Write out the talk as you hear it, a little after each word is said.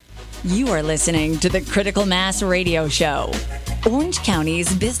You are listening to the Critical Mass Radio Show, Orange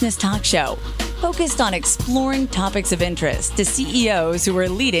County's business talk show, focused on exploring topics of interest to CEOs who are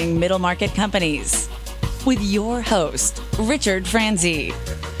leading middle market companies. With your host, Richard Franzi.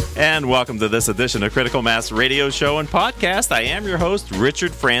 And welcome to this edition of Critical Mass Radio Show and Podcast. I am your host,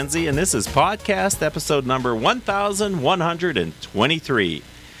 Richard Franzi, and this is podcast episode number 1123.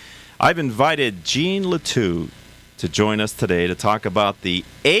 I've invited Jean Latou to join us today to talk about the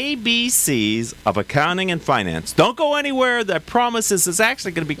ABCs of accounting and finance. Don't go anywhere. I promise this is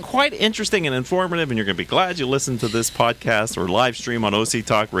actually going to be quite interesting and informative, and you're going to be glad you listened to this podcast or live stream on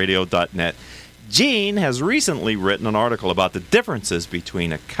octalkradio.net. Jean has recently written an article about the differences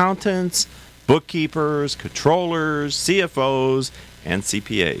between accountants, bookkeepers, controllers, CFOs, and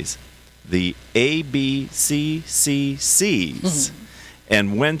CPAs. The ABCCCs.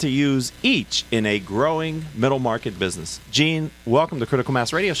 And when to use each in a growing middle market business. Jean, welcome to Critical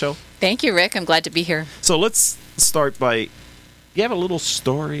Mass Radio Show. Thank you, Rick. I'm glad to be here. So let's start by, you have a little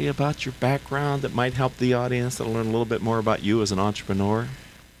story about your background that might help the audience to learn a little bit more about you as an entrepreneur?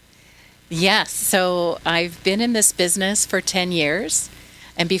 Yes. So I've been in this business for 10 years.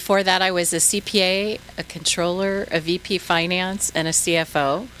 And before that, I was a CPA, a controller, a VP finance, and a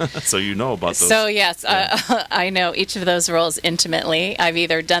CFO. So you know about those. So yes, yeah. I know each of those roles intimately. I've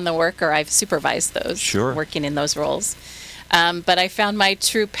either done the work or I've supervised those, working in those roles. But I found my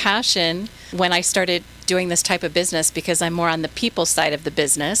true passion when I started doing this type of business because I'm more on the people side of the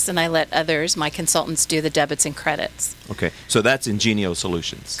business, and I let others, my consultants, do the debits and credits. Okay, so that's Ingenio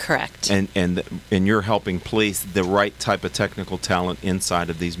Solutions. Correct. And you're helping place the right type of technical talent inside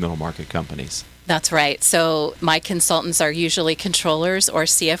of these middle market companies. That's right. So my consultants are usually controllers or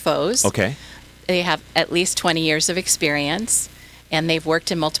CFOs. Okay. They have at least 20 years of experience, and they've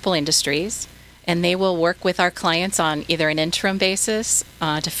worked in multiple industries. And they will work with our clients on either an interim basis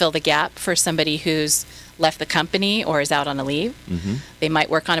to fill the gap for somebody who's left the company or is out on a leave. Mm-hmm. They might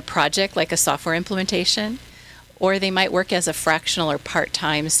work on a project like a software implementation, or they might work as a fractional or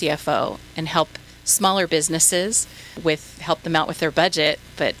part-time CFO and help smaller businesses help them out with their budget,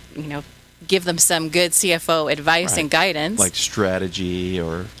 but give them some good CFO advice and guidance, like strategy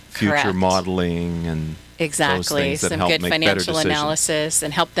or future modeling and. Exactly, some good financial analysis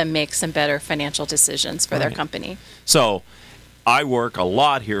and help them make some better financial decisions for their company. So I work a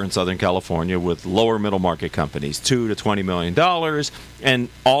lot here in Southern California with lower middle market companies, $2 to $20 million, and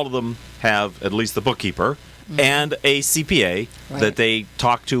all of them have at least the bookkeeper and a CPA that they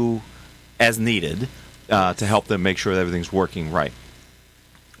talk to as needed to help them make sure that everything's working right.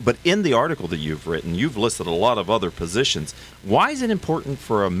 But in the article that you've written, you've listed a lot of other positions. Why is it important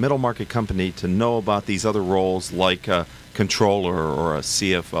for a middle market company to know about these other roles like a controller or a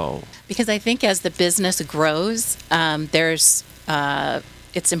CFO? Because I think as the business grows, it's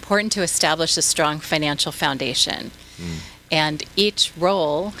important to establish a strong financial foundation. And each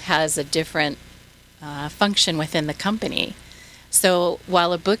role has a different function within the company. So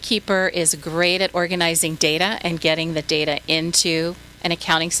while a bookkeeper is great at organizing data and getting the data into an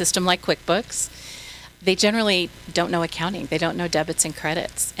accounting system like QuickBooks, they generally don't know accounting. They don't know debits and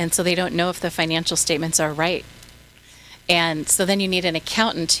credits. And so they don't know if the financial statements are right. And so then you need an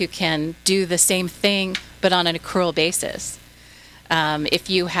accountant who can do the same thing, but on an accrual basis. If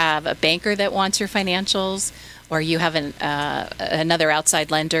you have a banker that wants your financials, or you have another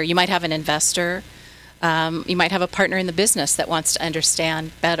outside lender, you might have an investor, you might have a partner in the business that wants to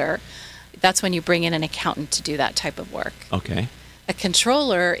understand better. That's when you bring in an accountant to do that type of work. Okay. A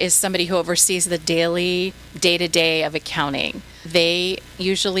controller is somebody who oversees the daily, day-to-day of accounting. They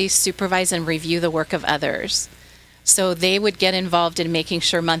usually supervise and review the work of others. So they would get involved in making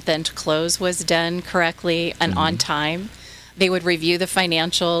sure month-end close was done correctly and on time. They would review the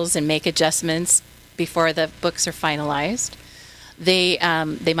financials and make adjustments before the books are finalized. They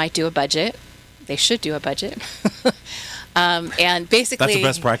might do a budget. They should do a budget. And basically... That's the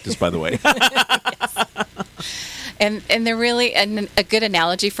best practice, by the way. Yes. And they're really, and a good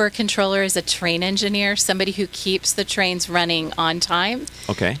analogy for a controller is a train engineer, somebody who keeps the trains running on time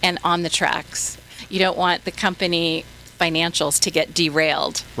and on the tracks. You don't want the company financials to get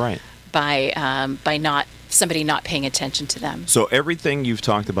derailed by somebody not paying attention to them. So everything you've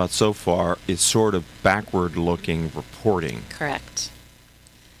talked about so far is sort of backward-looking reporting. Correct.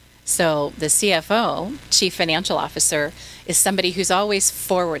 So the CFO, Chief Financial Officer, is somebody who's always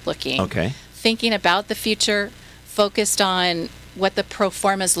forward-looking, thinking about the future, focused on what the pro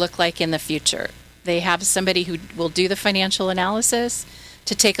formas look like in the future. They have somebody who will do the financial analysis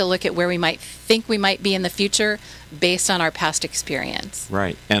to take a look at where we might think we might be in the future based on our past experience.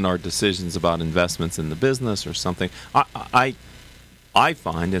 Right, and our decisions about investments in the business or something. I I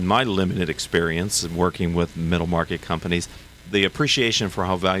find in my limited experience in working with middle market companies, the appreciation for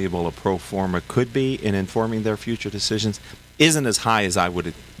how valuable a pro forma could be in informing their future decisions isn't as high as I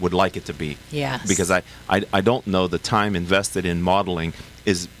would like it to be. Yes. Because I don't know the time invested in modeling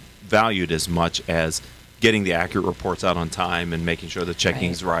is valued as much as getting the accurate reports out on time and making sure the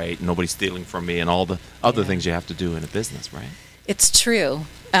checking's right, and nobody's stealing from me, and all the other things you have to do in a business, right? It's true.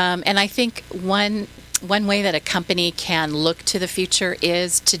 And I think one way that a company can look to the future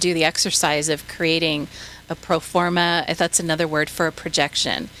is to do the exercise of creating a pro forma. That's another word for a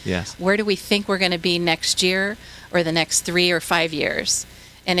projection. Yes. Where do we think we're going to be next year or the next 3 or 5 years?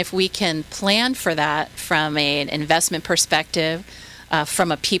 And if we can plan for that from an investment perspective,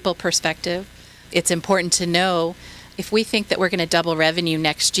 from a people perspective, it's important to know if we think that we're going to double revenue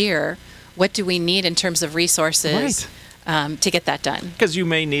next year, what do we need in terms of resources to get that done? Because you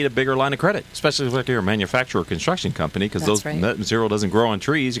may need a bigger line of credit, especially if you're a manufacturer or construction company, because that material doesn't grow on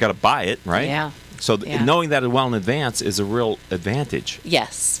trees. You got to buy it, right? Yeah. So knowing that well in advance is a real advantage.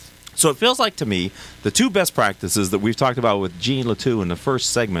 Yes. So it feels like to me the two best practices that we've talked about with Jean Latou in the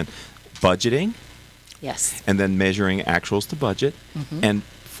first segment, budgeting, yes, and then measuring actuals to budget, and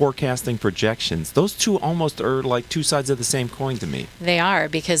forecasting projections. Those two almost are like two sides of the same coin to me. They are,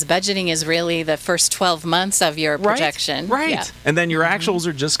 because budgeting is really the first 12 months of your projection. Right. Yeah. And then your actuals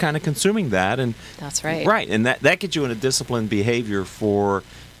are just kind of consuming that. And that's right. Right. And that gets you in a disciplined behavior for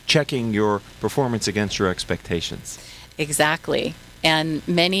checking your performance against your expectations. Exactly. And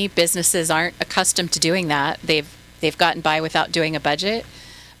many businesses aren't accustomed to doing that. They've gotten by without doing a budget.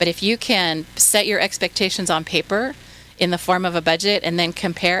 But if you can set your expectations on paper in the form of a budget and then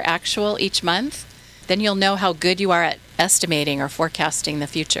compare actual each month, then you'll know how good you are at estimating or forecasting the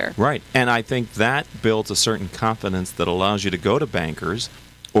future. Right. And I think that builds a certain confidence that allows you to go to bankers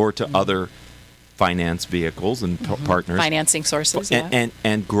or to other finance vehicles and partners. Financing sources,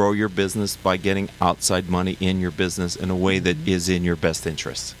 and grow your business by getting outside money in your business in a way that is in your best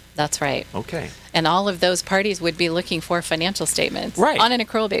interest. That's right. Okay. And all of those parties would be looking for financial statements on an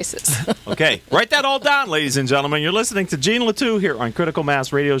accrual basis. Okay. Write that all down, ladies and gentlemen. You're listening to Jean Latou here on Critical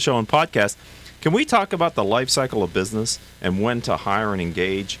Mass Radio Show and Podcast. Can we talk about the life cycle of business and when to hire and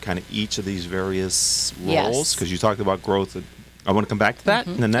engage kind of each of these various roles? Because you talked about growth. I want to come back to that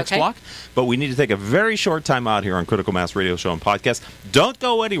in the next block. But we need to take a very short time out here on Critical Mass Radio Show and Podcast. Don't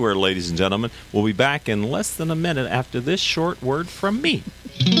go anywhere, ladies and gentlemen. We'll be back in less than a minute after this short word from me.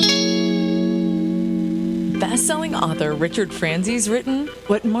 Best-selling author Richard Franzi's written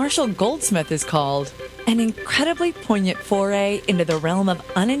what Marshall Goldsmith has called an incredibly poignant foray into the realm of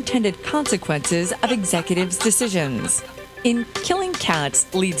unintended consequences of executives' decisions. In Killing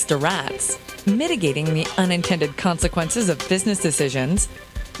Cats Leads to Rats, Mitigating the Unintended Consequences of Business Decisions,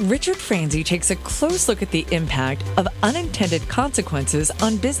 Richard Franzi takes a close look at the impact of unintended consequences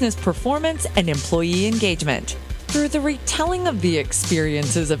on business performance and employee engagement. Through the retelling of the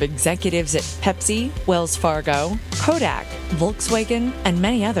experiences of executives at Pepsi, Wells Fargo, Kodak, Volkswagen, and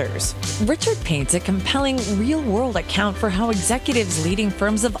many others, Richard paints a compelling real-world account for how executives leading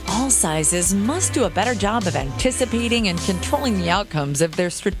firms of all sizes must do a better job of anticipating and controlling the outcomes of their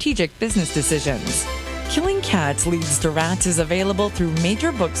strategic business decisions. Killing Cats Leads to Rats is available through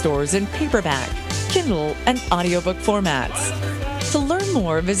major bookstores in paperback, Kindle, and audiobook formats. To learn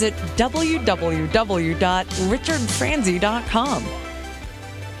more, visit www.richardfranzi.com.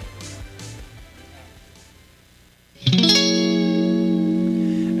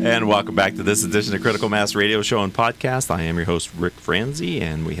 And welcome back to this edition of Critical Mass Radio Show and Podcast. I am your host, Rick Franzi,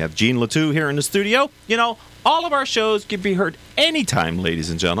 and we have Jean Latou here in the studio. You know, all of our shows can be heard anytime, ladies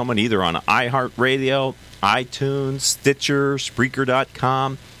and gentlemen, either on iHeartRadio, iTunes, Stitcher,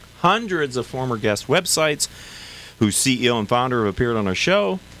 Spreaker.com, hundreds of former guest websites whose CEO and founder have appeared on our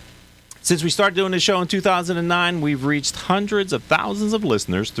show. Since we started doing this show in 2009, we've reached hundreds of thousands of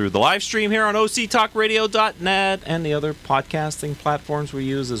listeners through the live stream here on octalkradio.net and the other podcasting platforms we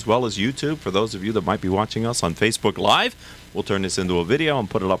use, as well as YouTube. For those of you that might be watching us on Facebook Live, we'll turn this into a video and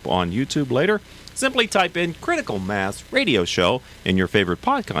put it up on YouTube later. Simply type in Critical Mass Radio Show in your favorite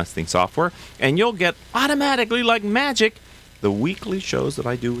podcasting software, and you'll get automatically, like magic, the weekly shows that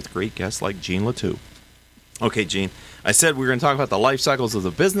I do with great guests like Jean Latou. Okay, Jean, I said we were going to talk about the life cycles of the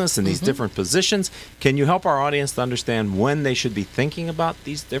business and these different positions. Can you help our audience to understand when they should be thinking about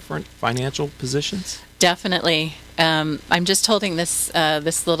these different financial positions? Definitely. I'm just holding this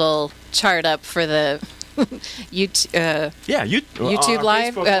this little chart up for the YouTube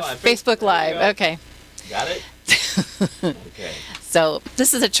Live? Facebook Live. Okay. Got it? Okay. So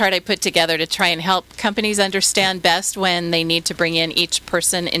this is a chart I put together to try and help companies understand best when they need to bring in each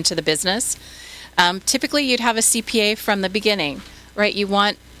person into the business. Typically, you'd have a CPA from the beginning, right? You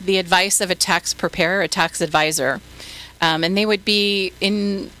want the advice of a tax preparer, a tax advisor. And they would be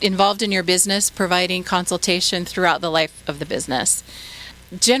involved in your business, providing consultation throughout the life of the business.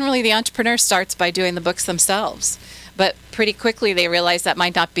 Generally, the entrepreneur starts by doing the books themselves, but pretty quickly they realize that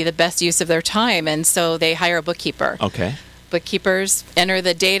might not be the best use of their time, and so they hire a bookkeeper. Okay. Bookkeepers enter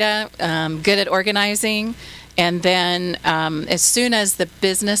the data, good at organizing, and then as soon as the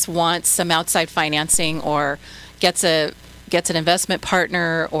business wants some outside financing or gets an investment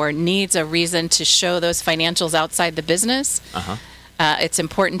partner or needs a reason to show those financials outside the business, it's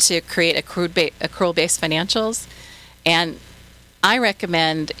important to create accrual-based financials. And I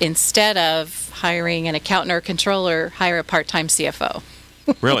recommend, instead of hiring an accountant or a controller, hire a part-time CFO.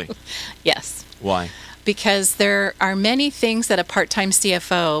 Really? Yes. Why? Because there are many things that a part-time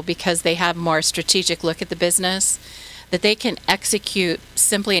CFO, because they have more strategic look at the business, that they can execute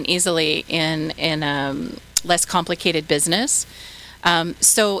simply and easily in less complicated business.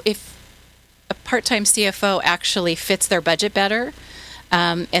 So if a part-time CFO actually fits their budget better,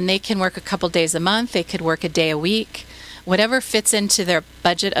 and they can work a couple days a month, they could work a day a week, whatever fits into their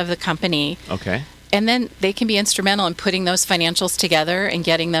budget of the company. Okay. And then they can be instrumental in putting those financials together and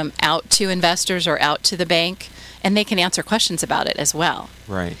getting them out to investors or out to the bank, and they can answer questions about it as well.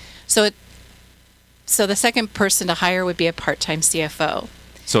 Right. So the second person to hire would be a part-time CFO.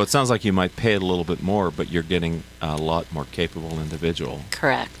 So it sounds like you might pay it a little bit more, but you're getting a lot more capable individual.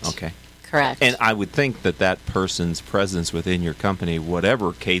 Correct. Okay. Correct. And I would think that person's presence within your company,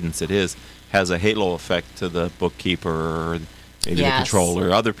 whatever cadence it is, has a halo effect to the bookkeeper or maybe the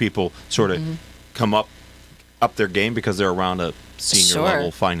controller. Other people sort of come up their game because they're around a senior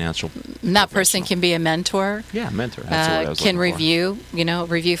level financial. And that person can be a mentor. Yeah, mentor. That's what I was can looking review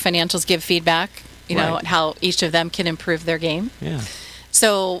financials, give feedback, how each of them can improve their game. Yeah.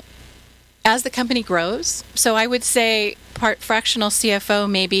 So as the company grows, so I would say fractional CFO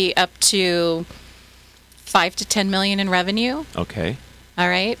maybe up to 5 to 10 million in revenue. Okay. All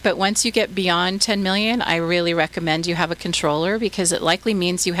right. But once you get beyond 10 million, I really recommend you have a controller, because it likely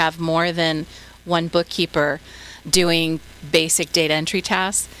means you have more than one bookkeeper doing basic data entry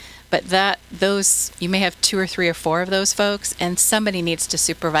tasks. But you may have 2 or 3 or 4 of those folks, and somebody needs to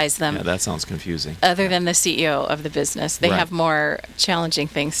supervise them. Yeah, that sounds confusing. Other than the CEO of the business. They have more challenging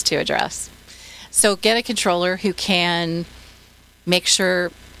things to address. So get a controller who can make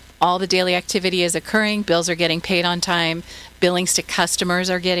sure all the daily activity is occurring, bills are getting paid on time, billings to customers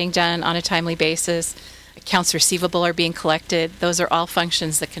are getting done on a timely basis, accounts receivable are being collected. Those are all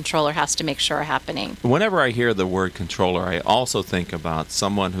functions the controller has to make sure are happening. Whenever I hear the word controller, I also think about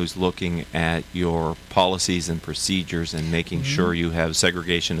someone who's looking at your policies and procedures and making sure you have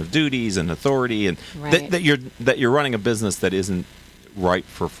segregation of duties and authority, and that you're running a business that isn't ripe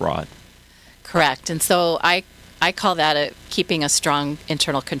for fraud. Correct. And so I call that keeping a strong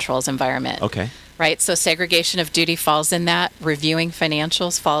internal controls environment. Okay. Right? So segregation of duty falls in that. Reviewing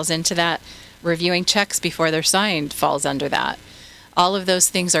financials falls into that. Reviewing checks before they're signed falls under that. All of those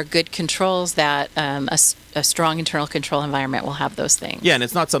things are good controls that a strong internal control environment will have those things. Yeah, and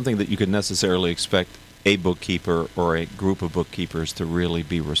it's not something that you could necessarily expect a bookkeeper or a group of bookkeepers to really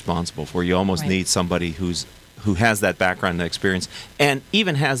be responsible for. You almost need somebody who has that background and experience and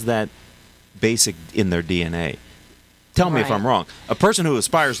even has that basic in their DNA. Tell me if I'm wrong. A person who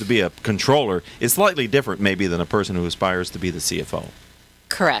aspires to be a controller is slightly different maybe than a person who aspires to be the CFO.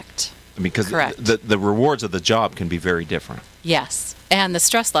 Correct. Because the rewards of the job can be very different. Yes. And the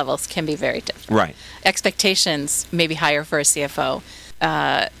stress levels can be very different. Right. Expectations may be higher for a CFO.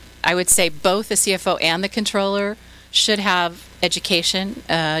 I would say both the CFO and the controller should have education,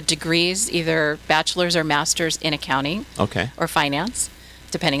 degrees, either bachelor's or master's in accounting or finance,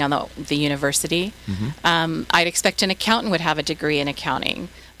 depending on the university. I'd expect an accountant would have a degree in accounting,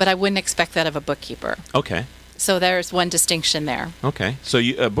 but I wouldn't expect that of a bookkeeper. Okay. So there's one distinction there. Okay. So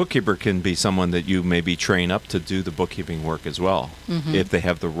a bookkeeper can be someone that you maybe train up to do the bookkeeping work as well, if they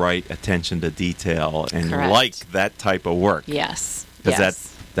have the right attention to detail and like that type of work. Yes.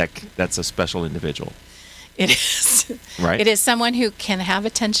 Because that's a special individual. It is. Right? It is someone who can have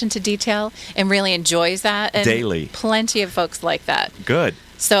attention to detail and really enjoys that. And daily. Plenty of folks like that. Good.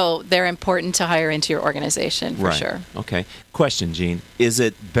 So they're important to hire into your organization for sure. Okay. Question, Jean. Is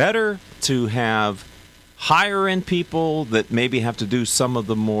it better to have hire in people that maybe have to do some of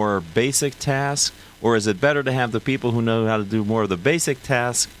the more basic tasks, or is it better to have the people who know how to do more of the basic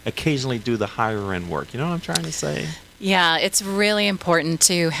tasks occasionally do the higher end work? You know what I'm trying to say? Yeah, it's really important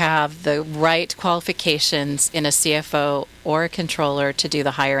to have the right qualifications in a CFO or a controller to do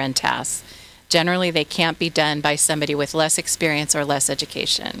the higher end tasks. Generally, they can't be done by somebody with less experience or less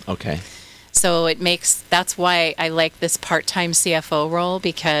education. Okay. So that's why I like this part-time CFO role,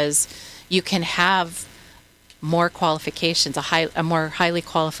 because you can have more qualifications, a more highly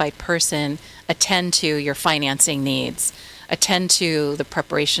qualified person attend to your financing needs, attend to the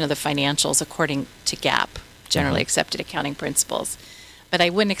preparation of the financials according to GAAP, generally accepted accounting principles. But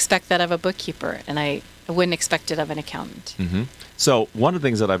I wouldn't expect that of a bookkeeper, and I wouldn't expect it of an accountant. Mm-hmm. So one of the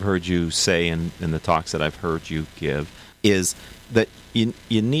things that I've heard you say in the talks that I've heard you give is that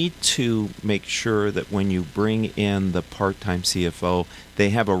you need to make sure that when you bring in the part-time CFO, they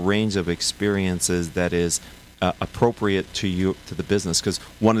have a range of experiences that is appropriate to the business, because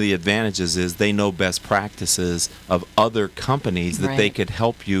one of the advantages is they know best practices of other companies that they could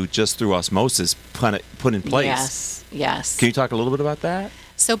help you just through osmosis put in place. Yes. Can you talk a little bit about that?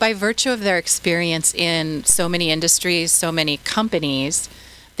 So by virtue of their experience in so many industries, so many companies,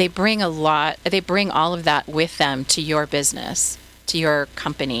 they bring all of that with them to your business, to your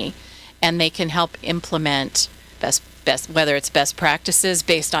company, and they can help implement best whether it's best practices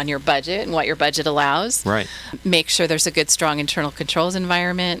based on your budget and what your budget allows. Right. Make sure there's a good, strong internal controls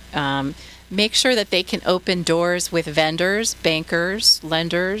environment. Make sure that they can open doors with vendors, bankers,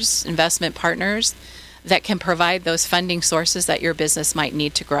 lenders, investment partners that can provide those funding sources that your business might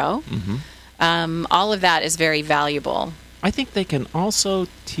need to grow. Mm-hmm. All of that is very valuable. I think they can also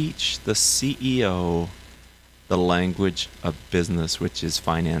teach the CEO the language of business, which is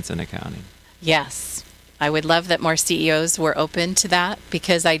finance and accounting. Yes. I would love that more CEOs were open to that,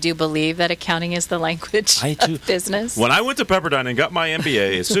 because I do believe that accounting is the language of business. When I went to Pepperdine and got my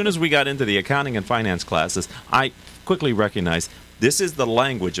MBA, as soon as we got into the accounting and finance classes, I quickly recognized this is the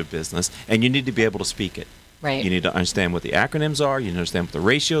language of business, and you need to be able to speak it. Right. You need to understand what the acronyms are. You need to understand what the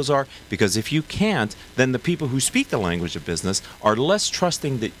ratios are. Because if you can't, then the people who speak the language of business are less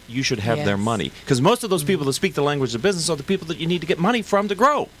trusting that you should have their money. Because most of those people that speak the language of business are the people that you need to get money from to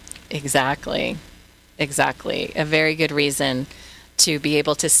grow. Exactly. A very good reason to be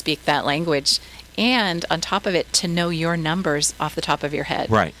able to speak that language. And on top of it, to know your numbers off the top of your head.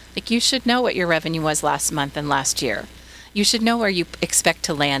 Right. Like, you should know what your revenue was last month and last year. You should know where you expect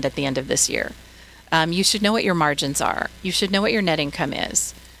to land at the end of this year. You should know what your margins are. You should know what your net income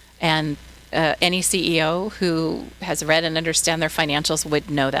is. And any CEO who has read and understand their financials would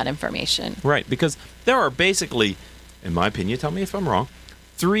know that information. Right, because there are basically, in my opinion, tell me if I'm wrong,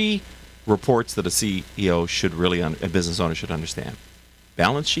 3 reports that a CEO should really, a business owner should understand.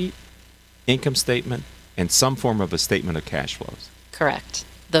 Balance sheet, income statement, and some form of a statement of cash flows. Correct.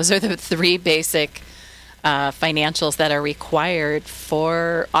 Those are the 3 basic financials that are required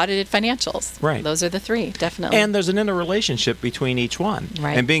for audited financials. Right. Those are the 3, definitely. And there's an interrelationship between each one.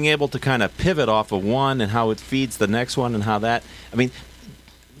 Right. And being able to kind of pivot off of one and how it feeds the next one and how that,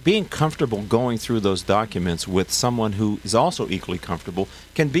 being comfortable going through those documents with someone who is also equally comfortable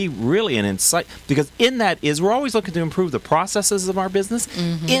can be really an insight, because in that is we're always looking to improve the processes of our business.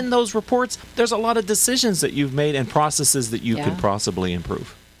 Mm-hmm. In those reports, there's a lot of decisions that you've made and processes that you can possibly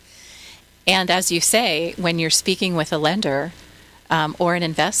improve. And as you say, when you're speaking with a lender or an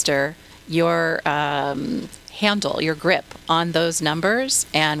investor, your handle, your grip on those numbers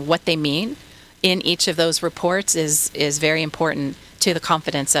and what they mean in each of those reports is very important to the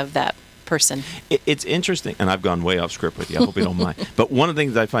confidence of that person. It's interesting, and I've gone way off script with you. I hope you don't mind. But one of the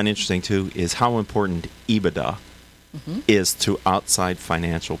things that I find interesting, too, is how important EBITDA is to outside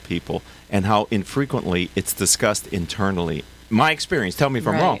financial people and how infrequently it's discussed internally. My experience, tell me if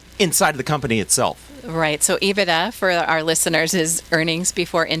I'm wrong, inside the company itself. Right. So EBITDA, for our listeners, is earnings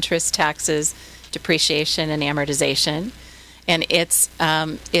before interest, taxes, depreciation, and amortization. And it's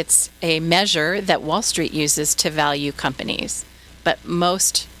a measure that Wall Street uses to value companies. But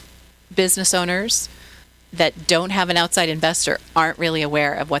most business owners that don't have an outside investor aren't really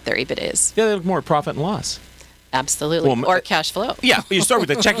aware of what their EBIT is. Yeah, they look more at profit and loss. Absolutely. Or cash flow. Yeah, you start with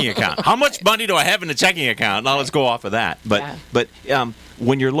the checking account. How much money do I have in the checking account? Now let's go off of that. But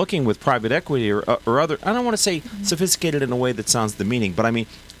when you're looking with private equity or other, I don't want to say sophisticated in a way that sounds demeaning, but I mean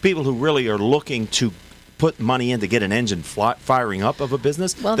people who really are looking to put money in to get an engine firing up of a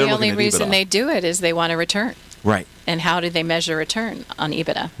business. Well, the only reason they do it is they want a return. Right. And how do they measure return on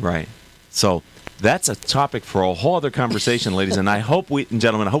EBITDA? Right. So that's a topic for a whole other conversation, ladies. And I hope we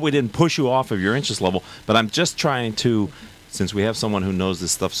didn't push you off of your interest level. But I'm just trying to, since we have someone who knows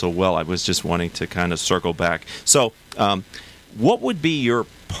this stuff so well, I was just wanting to kind of circle back. So what would be your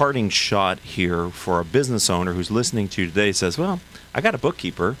parting shot here for a business owner who's listening to you today, says, well, I got a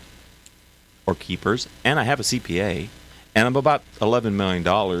bookkeeper or keepers, and I have a CPA, and I'm about $11 million,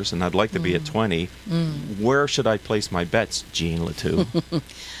 and I'd like to be at 20. Where should I place my bets, Jean Latou?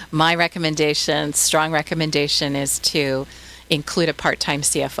 My recommendation, strong recommendation, is to include a part-time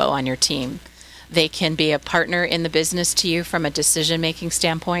CFO on your team. They can be a partner in the business to you from a decision-making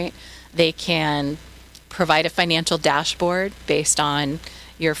standpoint. They can provide a financial dashboard based on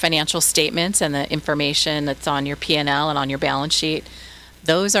your financial statements and the information that's on your P&L and on your balance sheet.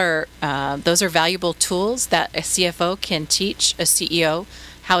 Those are valuable tools that a CFO can teach a CEO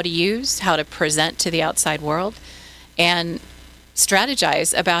how to use, how to present to the outside world, and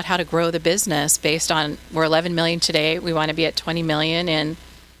strategize about how to grow the business based on, we're 11 million today, we want to be at 20 million in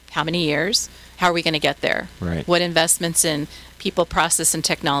how many years? How are we going to get there? Right. What investments in people, process, and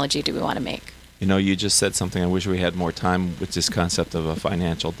technology do we want to make? You know, you just said something. I wish we had more time with this concept of a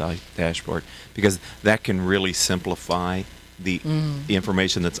financial dashboard, because that can really simplify the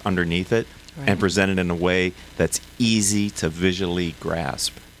information that's underneath it and present it in a way that's easy to visually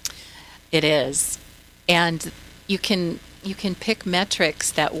grasp. It is. And you can pick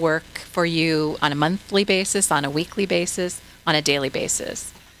metrics that work for you on a monthly basis, on a weekly basis, on a daily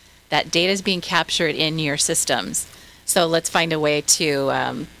basis. That data is being captured in your systems. So let's find a way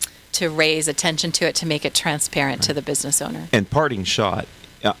to raise attention to it, to make it transparent to the business owner. And parting shot,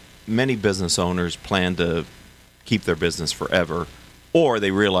 many business owners plan to keep their business forever, or they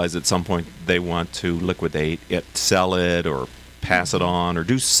realize at some point they want to liquidate it, sell it, or pass it on, or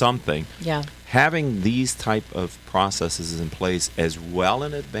do something. Yeah. Having these type of processes in place as well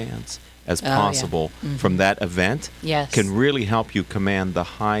in advance as possible from that event can really help you command the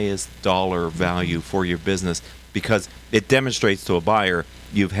highest dollar value for your business, because it demonstrates to a buyer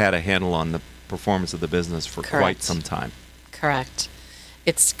you've had a handle on the performance of the business for quite some time. Correct.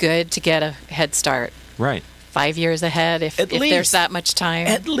 It's good to get a head start. Right. 5 years ahead, if there's that much time.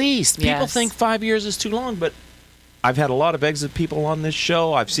 At least. People think 5 years is too long, but I've had a lot of exit people on this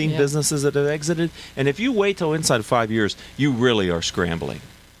show. I've seen businesses that have exited. And if you wait till inside of 5 years, you really are scrambling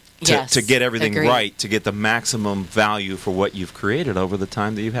to get everything right, to get the maximum value for what you've created over the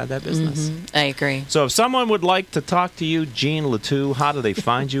time that you've had that business. I agree. So if someone would like to talk to you, Jean Latou, how do they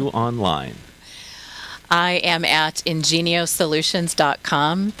find you online? I am at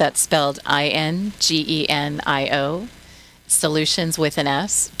ingeniosolutions.com. That's spelled INGENIO, solutions with an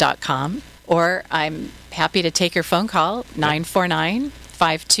S.com. Or I'm happy to take your phone call,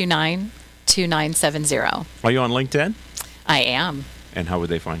 949-529-2970. Are you on LinkedIn? I am. And how would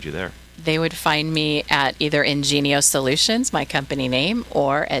they find you there? They would find me at either Ingenio Solutions, my company name,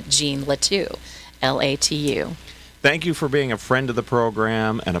 or at Jean Latou, Latu. Thank you for being a friend of the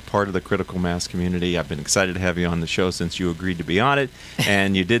program and a part of the Critical Mass community. I've been excited to have you on the show since you agreed to be on it,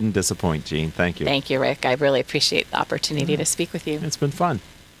 and you didn't disappoint, Jean. Thank you. Thank you, Rick. I really appreciate the opportunity to speak with you. It's been fun.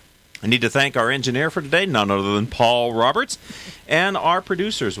 I need to thank our engineer for today, none other than Paul Roberts, and our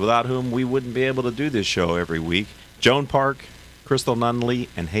producers, without whom we wouldn't be able to do this show every week, Joan Park, Crystal Nunley,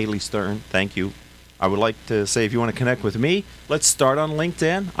 and Haley Stern. Thank you. I would like to say, if you want to connect with me, let's start on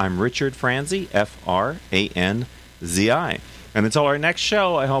LinkedIn. I'm Richard Franzi, Franzi. And until our next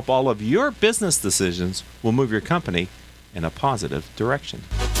show, I hope all of your business decisions will move your company in a positive direction.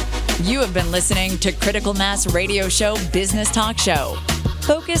 You have been listening to Critical Mass Radio Show Business Talk Show,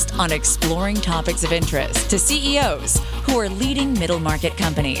 focused on exploring topics of interest to CEOs who are leading middle market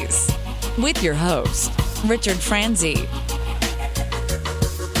companies. With your host, Richard Franzi.